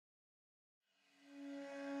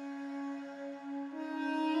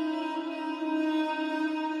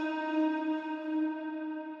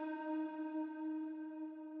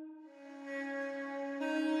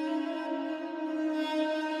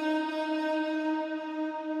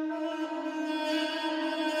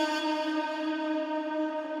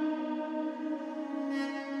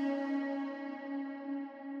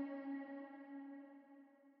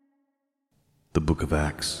book of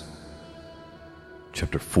Acts,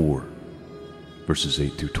 chapter 4, verses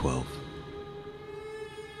 8 through 12.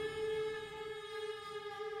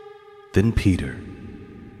 Then Peter,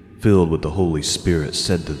 filled with the Holy Spirit,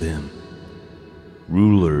 said to them,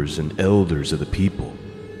 "Rulers and elders of the people,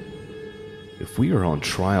 if we are on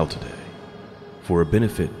trial today for a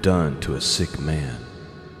benefit done to a sick man,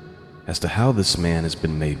 as to how this man has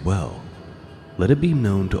been made well, let it be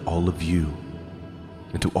known to all of you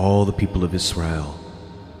and to all the people of Israel,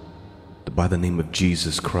 that by the name of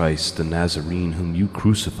Jesus Christ the Nazarene, whom you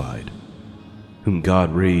crucified, whom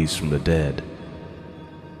God raised from the dead,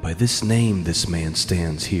 by this name this man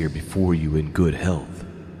stands here before you in good health.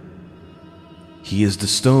 He is the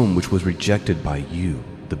stone which was rejected by you,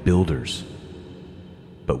 the builders,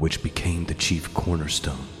 but which became the chief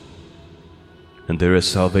cornerstone. And there is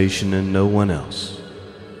salvation in no one else,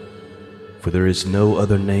 for there is no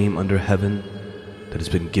other name under heaven that has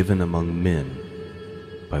been given among men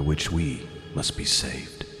by which we must be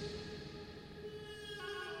saved."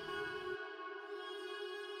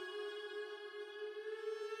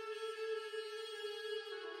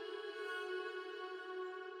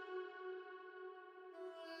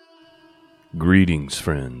 Greetings,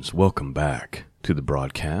 friends. Welcome back to the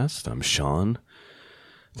broadcast. I'm Sean.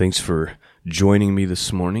 Thanks for joining me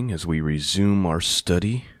this morning as we resume our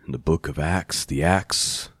study in the book of Acts, the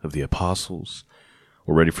Acts of the Apostles.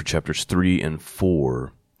 We're ready for chapters 3 and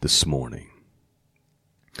 4 this morning.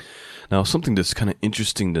 Now, something that's kind of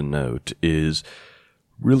interesting to note is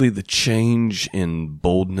really the change in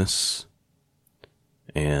boldness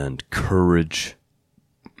and courage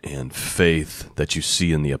and faith that you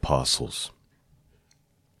see in the apostles.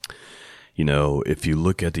 You know, if you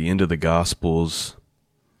look at the end of the Gospels,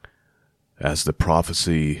 as the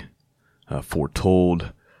prophecy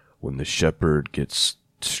foretold, when the shepherd gets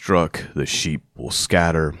struck, the sheep will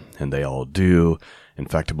scatter, and they all do. In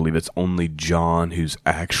fact, I believe it's only John who's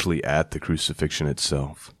actually at the crucifixion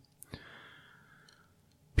itself.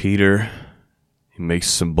 Peter, he makes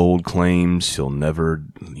some bold claims. He'll never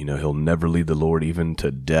lead the Lord even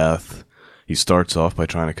to death. He starts off by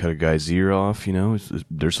trying to cut a guy's ear off,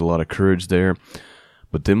 there's a lot of courage there.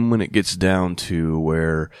 But then when it gets down to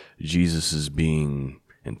where Jesus is being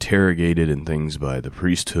interrogated and things by the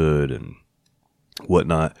priesthood and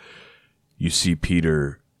whatnot, you see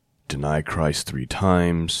Peter deny Christ 3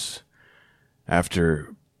 times.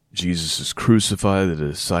 After Jesus is crucified, the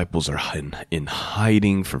disciples are in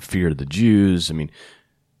hiding for fear of the Jews.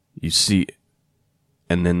 You see,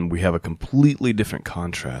 and then we have a completely different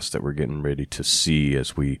contrast that we're getting ready to see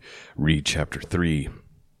as we read chapter 3.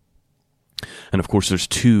 And of course, there's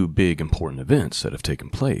 2 big important events that have taken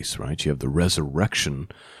place, right? You have the resurrection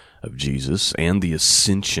of Jesus and the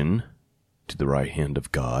ascension to the right hand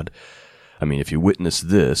of God. If you witness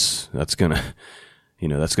this, that's gonna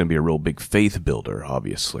be a real big faith builder,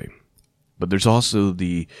 obviously. But there's also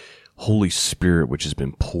the Holy Spirit, which has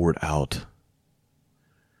been poured out.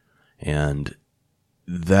 And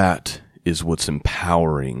that is what's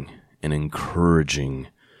empowering and encouraging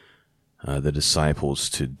the disciples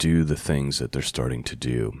to do the things that they're starting to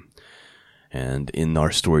do. And in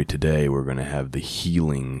our story today, we're going to have the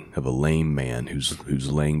healing of a lame man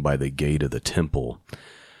who's laying by the gate of the temple.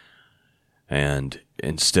 And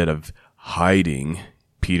instead of hiding,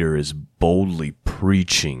 Peter is boldly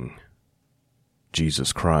preaching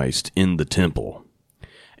Jesus Christ in the temple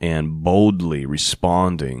and boldly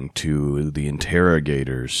responding to the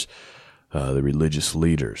interrogators, the religious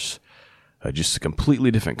leaders. Just a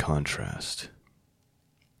completely different contrast.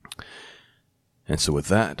 And so with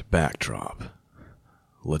that backdrop,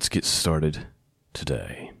 let's get started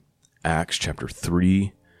today. Acts chapter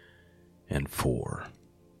 3 and 4.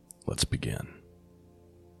 Let's begin.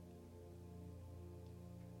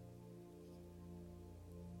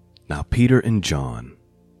 Now Peter and John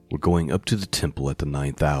were going up to the temple at the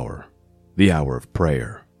 9th hour, the hour of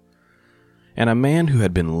prayer. And a man who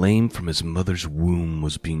had been lame from his mother's womb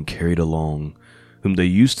was being carried along, whom they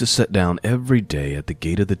used to set down every day at the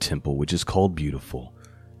gate of the temple, which is called Beautiful,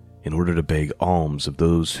 in order to beg alms of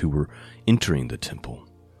those who were entering the temple.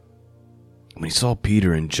 When he saw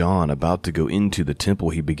Peter and John about to go into the temple,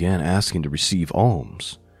 he began asking to receive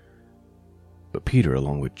alms. But Peter,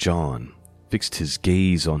 along with John, fixed his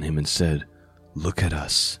gaze on him and said, "Look at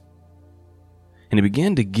us." And he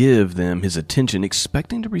began to give them his attention,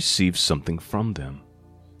 expecting to receive something from them.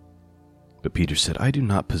 But Peter said, "I do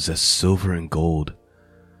not possess silver and gold,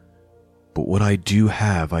 but what I do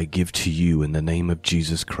have I give to you. In the name of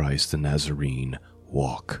Jesus Christ the Nazarene,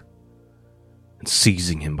 walk." And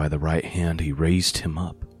seizing him by the right hand, he raised him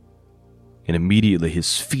up. And immediately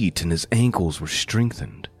his feet and his ankles were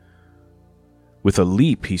strengthened. With a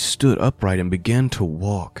leap he stood upright and began to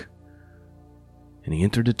walk. And he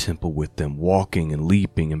entered the temple with them, walking and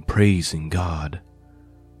leaping and praising God.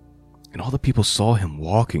 And all the people saw him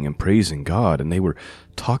walking and praising God, and they were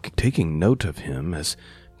taking note of him as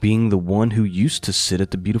being the one who used to sit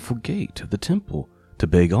at the beautiful gate of the temple to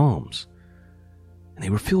beg alms. And they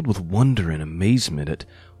were filled with wonder and amazement at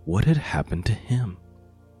what had happened to him.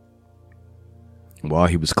 While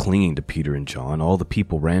he was clinging to Peter and John, all the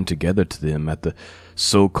people ran together to them at the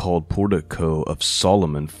so-called portico of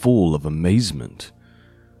Solomon, full of amazement.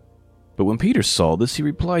 But when Peter saw this, he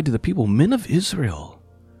replied to the people, "Men of Israel,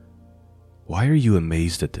 why are you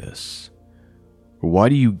amazed at this? Or why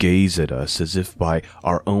do you gaze at us as if by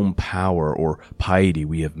our own power or piety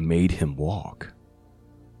we have made him walk?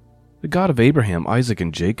 The God of Abraham, Isaac,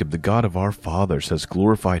 and Jacob, the God of our fathers, has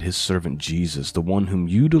glorified his servant Jesus, the one whom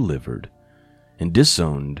you delivered and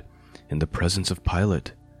disowned in the presence of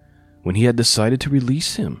Pilate, when he had decided to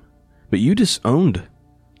release him. But you disowned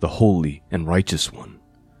the holy and righteous one,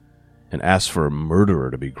 and asked for a murderer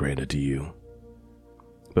to be granted to you.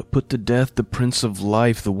 But put to death the Prince of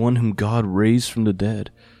Life, the one whom God raised from the dead,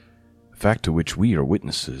 a fact to which we are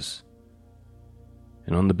witnesses.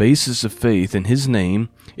 And on the basis of faith in his name,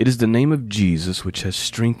 it is the name of Jesus which has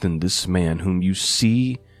strengthened this man whom you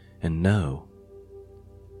see and know.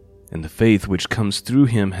 And the faith which comes through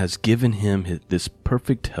him has given him this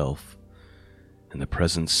perfect health in the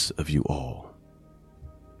presence of you all.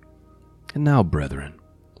 And now, brethren,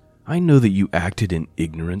 I know that you acted in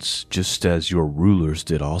ignorance, just as your rulers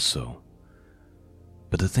did also.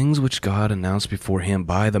 But the things which God announced beforehand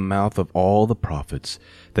by the mouth of all the prophets,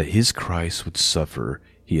 that his Christ would suffer,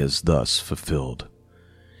 he has thus fulfilled.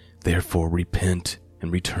 Therefore repent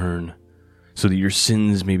and return, so that your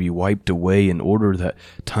sins may be wiped away, in order that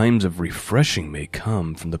times of refreshing may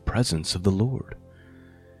come from the presence of the Lord,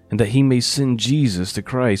 and that he may send Jesus the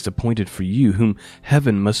Christ, appointed for you, whom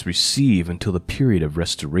heaven must receive until the period of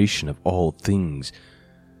restoration of all things,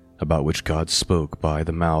 about which God spoke by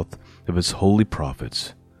the mouth of his holy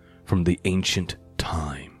prophets from the ancient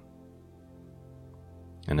time.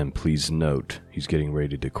 And then please note, he's getting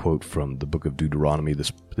ready to quote from the book of Deuteronomy,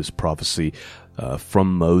 this prophecy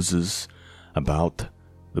from Moses about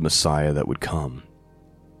the Messiah that would come.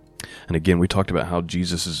 And again, we talked about how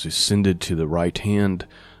Jesus is ascended to the right hand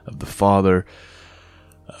of the Father.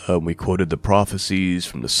 We quoted the prophecies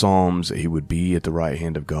from the Psalms that he would be at the right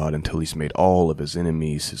hand of God until he's made all of his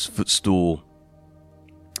enemies his footstool.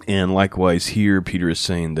 And likewise here, Peter is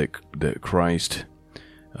saying that Christ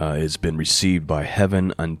has been received by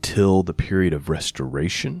heaven until the period of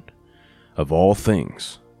restoration of all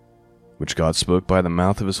things, which God spoke by the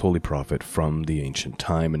mouth of his holy prophet from the ancient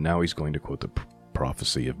time. And now he's going to quote the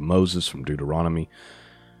prophecy of Moses from Deuteronomy.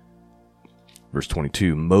 Verse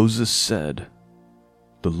 22, Moses said,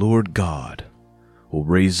 "The Lord God will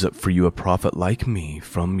raise up for you a prophet like me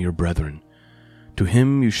from your brethren. To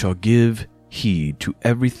him you shall give heed to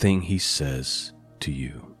everything he says to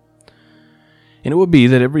you. And it will be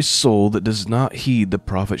that every soul that does not heed the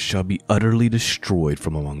prophet shall be utterly destroyed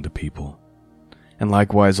from among the people. And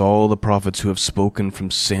likewise all the prophets who have spoken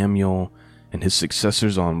from Samuel and his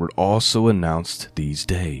successors onward also announced these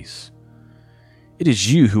days. It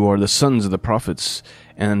is you who are the sons of the prophets,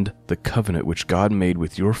 and the covenant which God made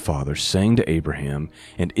with your father, saying to Abraham,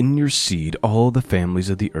 and in your seed all the families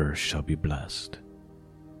of the earth shall be blessed.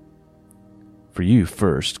 For you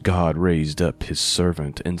first God raised up his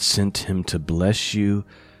servant and sent him to bless you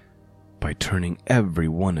by turning every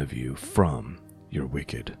one of you from your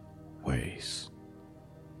wicked ways."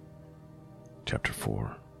 Chapter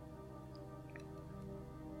 4.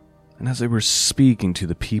 And as they were speaking to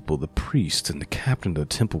the people, the priest and the captain of the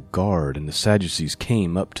temple guard and the Sadducees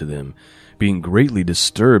came up to them, being greatly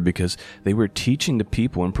disturbed because they were teaching the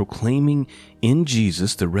people and proclaiming in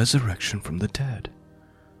Jesus the resurrection from the dead.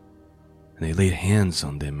 And they laid hands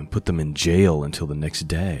on them and put them in jail until the next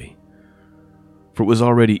day. For it was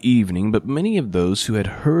already evening, but many of those who had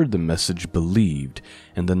heard the message believed,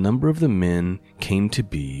 and the number of the men came to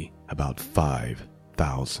be about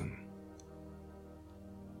 5,000.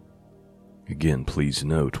 Again, please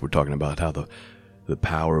note, we're talking about how the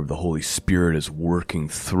power of the Holy Spirit is working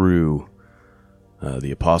through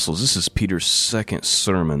the apostles. This is Peter's second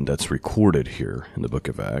sermon that's recorded here in the book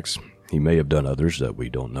of Acts. He may have done others that we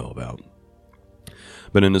don't know about.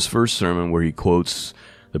 But in his first sermon, where he quotes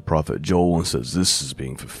the prophet Joel and says this is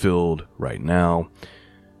being fulfilled right now,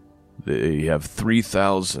 they have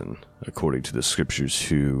 3,000, according to the scriptures,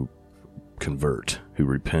 who convert, who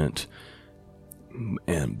repent,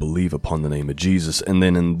 and believe upon the name of Jesus. And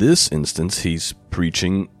then in this instance, he's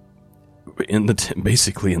preaching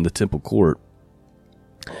basically in the temple court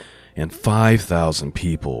and 5,000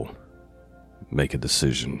 people make a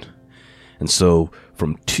decision. And so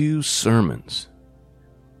from 2 sermons,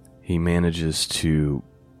 he manages to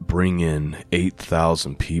bring in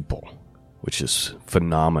 8,000 people, which is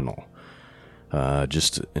phenomenal.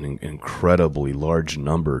 Just an incredibly large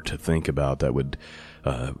number to think about that would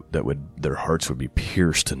their hearts would be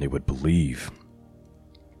pierced and they would believe.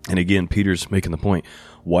 And again, Peter's making the point,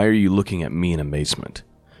 why are you looking at me in amazement?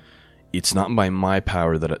 It's not by my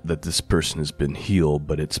power that this person has been healed,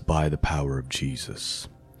 but it's by the power of Jesus.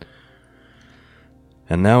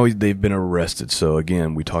 And now they've been arrested. So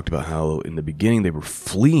again, we talked about how in the beginning they were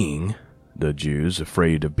fleeing the Jews,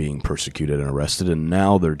 afraid of being persecuted and arrested, and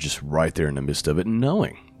now they're just right there in the midst of it,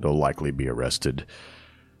 knowing they'll likely be arrested.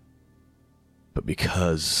 But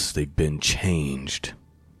because they've been changed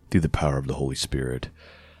through the power of the Holy Spirit,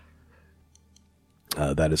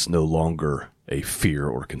 that is no longer a fear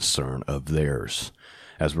or concern of theirs.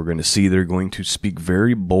 As we're going to see, they're going to speak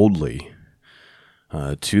very boldly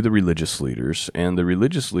to the religious leaders, and the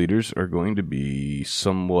religious leaders are going to be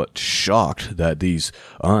somewhat shocked that these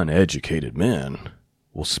uneducated men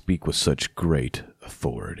will speak with such great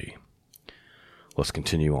authority. Let's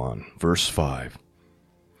continue on. Verse 5.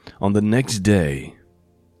 On the next day,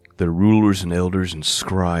 the rulers and elders and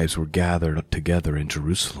scribes were gathered together in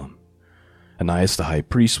Jerusalem. Ananias the high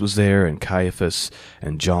priest was there, and Caiaphas,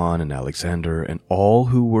 and John, and Alexander, and all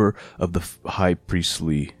who were of the high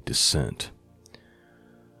priestly descent.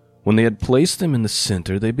 When they had placed them in the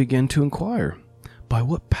center, they began to inquire, "By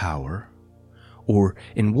what power, or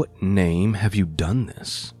in what name have you done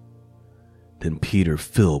this?" Then Peter,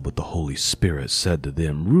 filled with the Holy Spirit, said to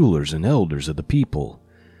them, "Rulers and elders of the people,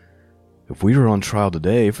 if we are on trial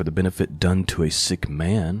today for the benefit done to a sick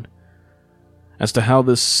man, as to how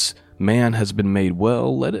this man has been made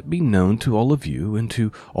well, let it be known to all of you and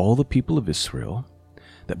to all the people of Israel,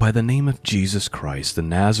 that by the name of Jesus Christ, the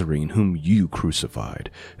Nazarene, whom you crucified,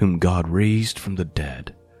 whom God raised from the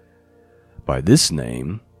dead, by this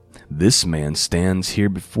name, this man stands here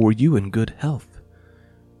before you in good health.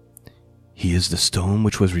 He is the stone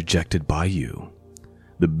which was rejected by you,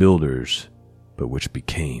 the builders, but which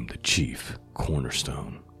became the chief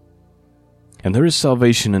cornerstone. And there is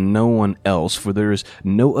salvation in no one else, for there is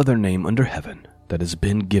no other name under heaven that has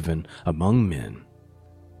been given among men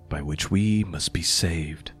by which we must be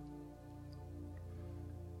saved."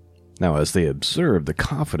 Now, as they observed the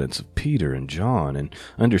confidence of Peter and John and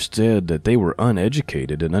understood that they were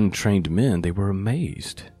uneducated and untrained men, they were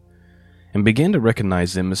amazed and began to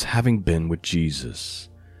recognize them as having been with Jesus.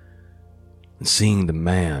 And seeing the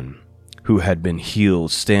man who had been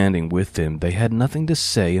healed standing with them, they had nothing to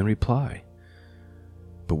say in reply.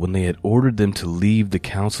 But when they had ordered them to leave the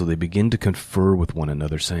council, they began to confer with one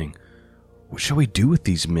another, saying, "What shall we do with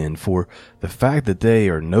these men? For the fact that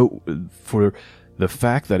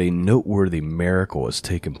a noteworthy miracle has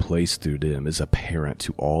taken place through them is apparent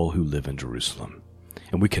to all who live in Jerusalem,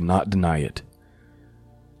 and we cannot deny it.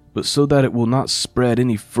 But so that it will not spread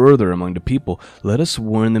any further among the people, let us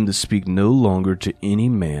warn them to speak no longer to any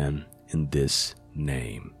man in this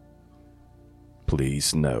name."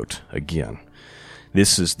 Please note, again,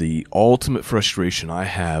 this is the ultimate frustration I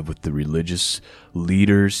have with the religious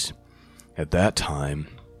leaders at that time.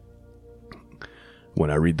 When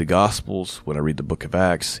I read the Gospels, when I read the book of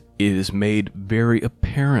Acts, it is made very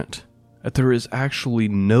apparent that there is actually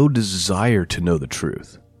no desire to know the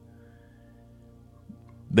truth.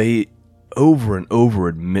 They over and over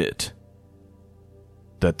admit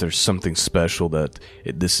that there's something special, that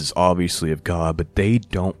this is obviously of God, but they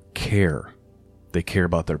don't care. They care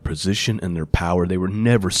about their position and their power. They were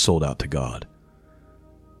never sold out to God.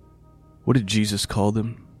 What did Jesus call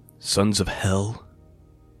them? Sons of hell?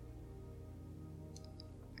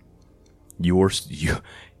 Your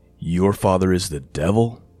father is the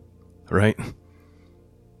devil, right?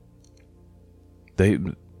 They're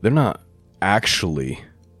not actually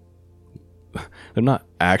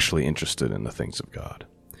interested in the things of God.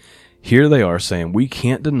 Here they are saying, we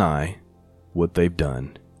can't deny what they've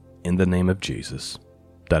done in the name of Jesus,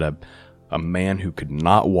 that a man who could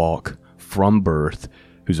not walk from birth,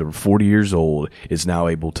 who's over 40 years old, is now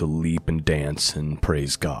able to leap and dance and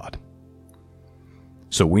praise God.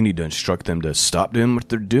 So we need to instruct them to stop doing what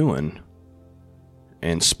they're doing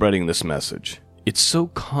and spreading this message. It's so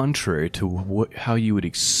contrary to how you would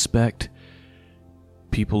expect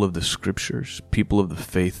people of the scriptures, people of the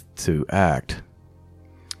faith to act.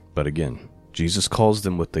 But again, Jesus calls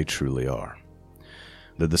them what they truly are.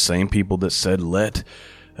 They're the same people that said, let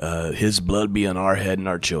his blood be on our head and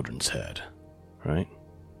our children's head. Right?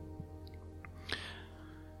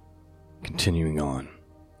 Continuing on.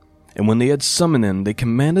 And when they had summoned them, they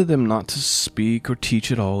commanded them not to speak or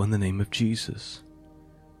teach at all in the name of Jesus.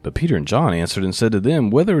 But Peter and John answered and said to them,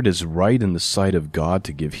 whether it is right in the sight of God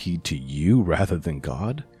to give heed to you rather than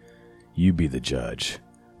God, you be the judge.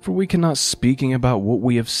 For we cannot speaking about what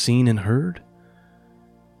we have seen and heard.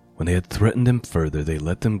 When they had threatened them further, they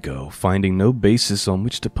let them go, finding no basis on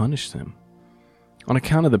which to punish them, on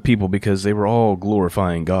account of the people, because they were all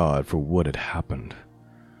glorifying God for what had happened.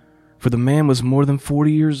 For the man was more than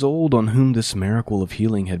 40 years old on whom this miracle of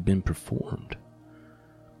healing had been performed.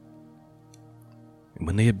 And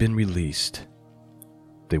when they had been released,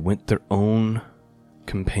 they went to their own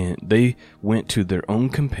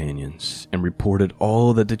companions and reported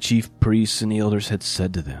all that the chief priests and the elders had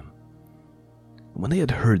said to them. And when they had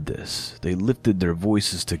heard this, they lifted their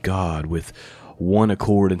voices to God with one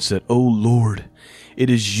accord and said, O Lord, it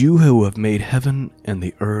is you who have made heaven and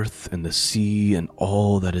the earth and the sea and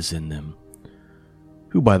all that is in them,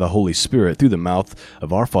 who by the Holy Spirit through the mouth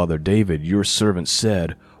of our father David, your servant,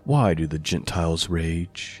 said, why do the Gentiles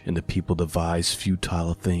rage and the people devise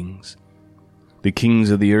futile things? The kings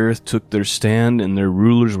of the earth took their stand, and their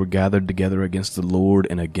rulers were gathered together against the Lord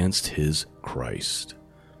and against his Christ.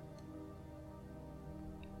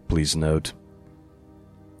 Please note,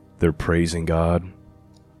 they're praising God.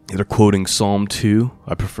 They're quoting Psalm 2.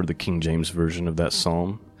 I prefer the King James version of that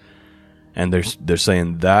psalm. And they're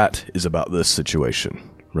saying that is about this situation,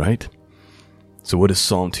 right? So what does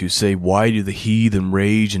Psalm 2 say? Why do the heathen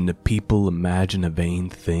rage and the people imagine a vain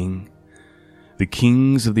thing? The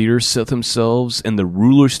kings of the earth set themselves, and the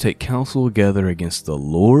rulers take counsel together against the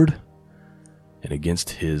Lord and against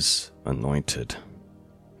his anointed.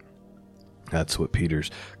 That's what Peter's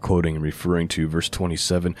quoting and referring to, verse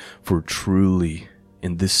 27. For truly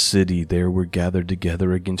in this city there were gathered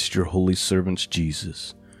together against your holy servants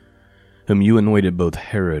Jesus, whom you anointed, both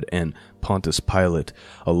Herod and Pontius Pilate,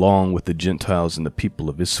 along with the Gentiles and the people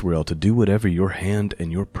of Israel, to do whatever your hand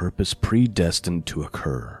and your purpose predestined to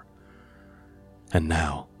occur. And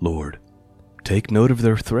now, Lord, take note of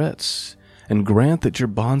their threats, and grant that your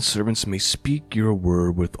bondservants may speak your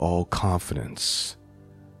word with all confidence,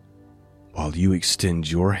 while you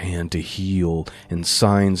extend your hand to heal, and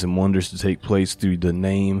signs and wonders to take place through the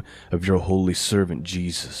name of your holy servant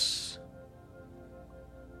Jesus.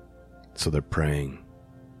 So they're praying.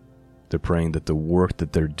 They're praying that the work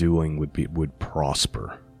that they're doing would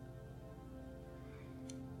prosper.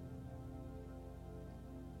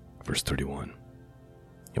 Verse 31.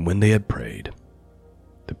 And when they had prayed,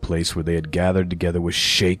 the place where they had gathered together was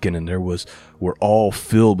shaken, and were all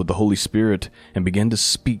filled with the Holy Spirit, and began to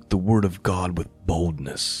speak the word of God with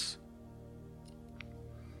boldness.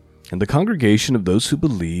 And the congregation of those who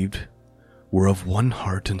believed were of one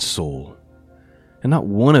heart and soul, and not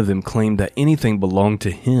one of them claimed that anything belonged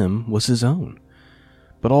to him was his own,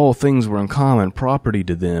 but all things were in common property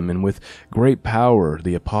to them, and with great power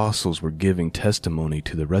the apostles were giving testimony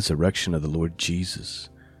to the resurrection of the Lord Jesus.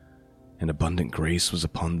 And abundant grace was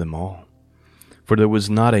upon them all. For there was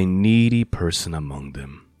not a needy person among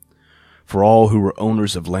them. For all who were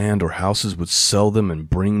owners of land or houses would sell them and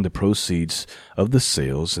bring the proceeds of the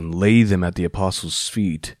sales and lay them at the apostles'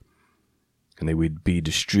 feet, and they would be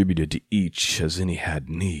distributed to each as any had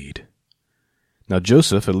need. Now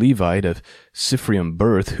Joseph, a Levite of Cyprian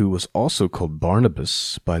birth, who was also called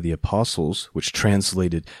Barnabas by the apostles, which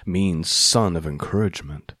translated means son of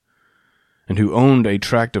encouragement, and who owned a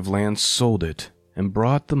tract of land, sold it, and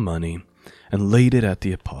brought the money, and laid it at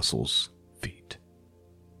the apostles' feet.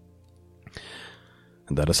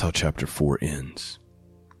 And that is how chapter 4 ends.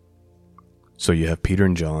 So you have Peter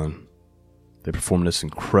and John. They perform this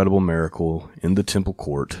incredible miracle in the temple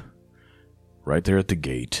court, right there at the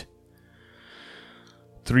gate.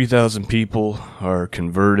 3,000 people are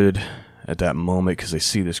converted at that moment because they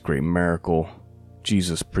see this great miracle.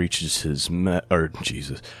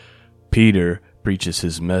 Peter preaches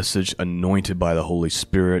his message, anointed by the Holy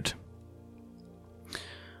Spirit.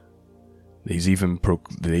 They even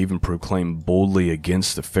proclaim boldly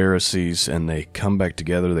against the Pharisees, and they come back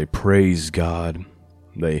together. They praise God.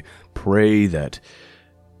 They pray that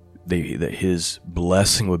his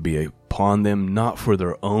blessing would be upon them, not for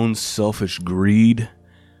their own selfish greed,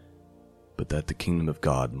 but that the kingdom of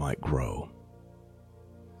God might grow,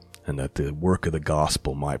 and that the work of the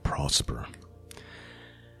gospel might prosper.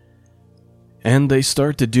 And they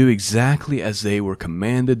start to do exactly as they were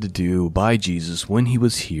commanded to do by Jesus when he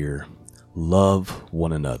was here. Love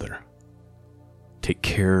one another. Take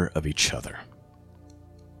care of each other.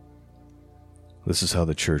 This is how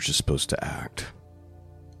the church is supposed to act.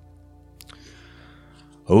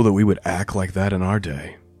 Oh, that we would act like that in our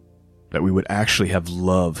day. That we would actually have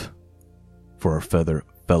love for our fellow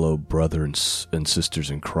fellow brothers and sisters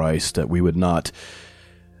in Christ, that we would not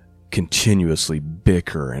continuously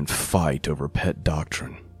bicker and fight over pet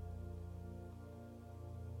doctrine,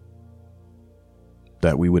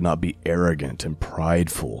 that we would not be arrogant and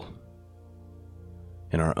prideful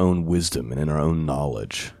in our own wisdom and in our own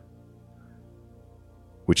knowledge,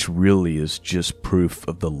 which really is just proof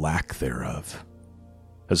of the lack thereof.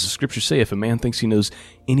 As the scriptures say, if a man thinks he knows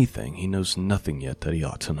anything, he knows nothing yet that he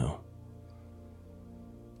ought to know.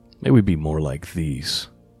 May we be more like these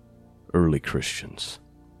early Christians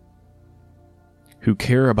who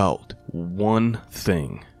care about one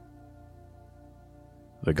thing: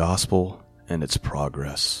 the gospel and its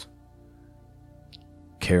progress,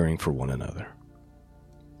 caring for one another.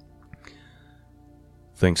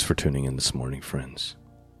 Thanks for tuning in this morning, friends.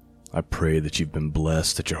 I pray that you've been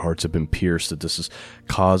blessed, that your hearts have been pierced, that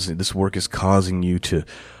this work is causing you to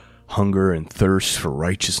hunger and thirst for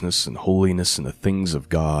righteousness and holiness and the things of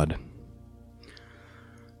God.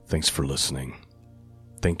 Thanks for listening.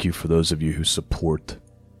 Thank you for those of you who support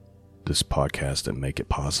this podcast and make it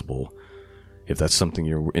possible. If that's something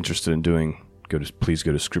you're interested in doing, please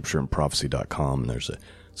go to scriptureandprophecy.com. There's a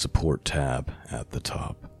support tab at the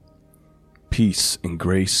top. Peace and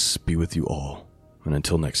grace be with you all. And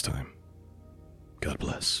until next time, God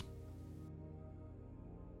bless.